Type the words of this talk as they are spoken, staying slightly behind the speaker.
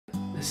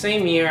The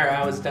same year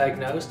I was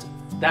diagnosed,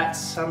 that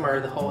summer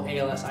the whole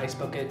ALS Ice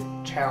Bucket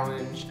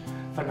Challenge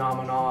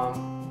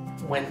phenomenon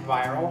went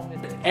viral.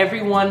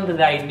 Everyone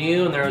that I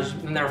knew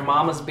and their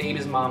mama's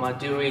baby's mama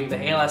doing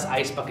the ALS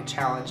Ice Bucket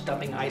Challenge,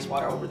 dumping ice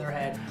water over their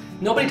head.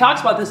 Nobody talks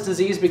about this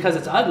disease because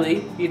it's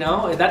ugly, you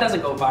know, that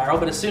doesn't go viral,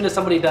 but as soon as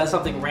somebody does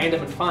something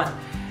random and fun,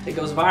 it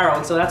goes viral,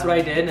 and so that's what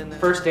I did. And the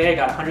first day I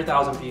got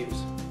 100,000 views,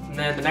 and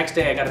then the next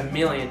day I got 1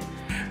 million.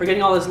 We're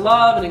getting all this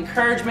love and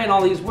encouragement,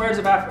 all these words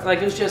about,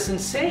 like, it was just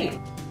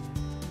insane.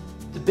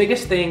 The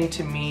biggest thing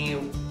to me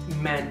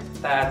meant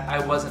that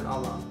I wasn't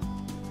alone.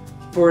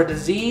 For a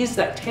disease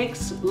that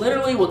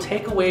literally will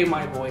take away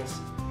my voice,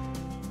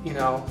 you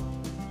know,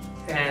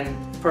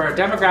 and for a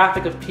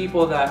demographic of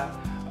people that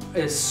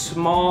is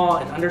small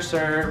and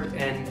underserved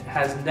and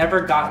has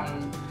never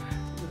gotten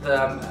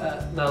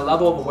the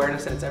level of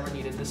awareness that it's ever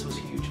needed, this was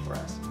huge for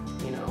us,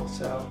 you know,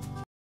 so.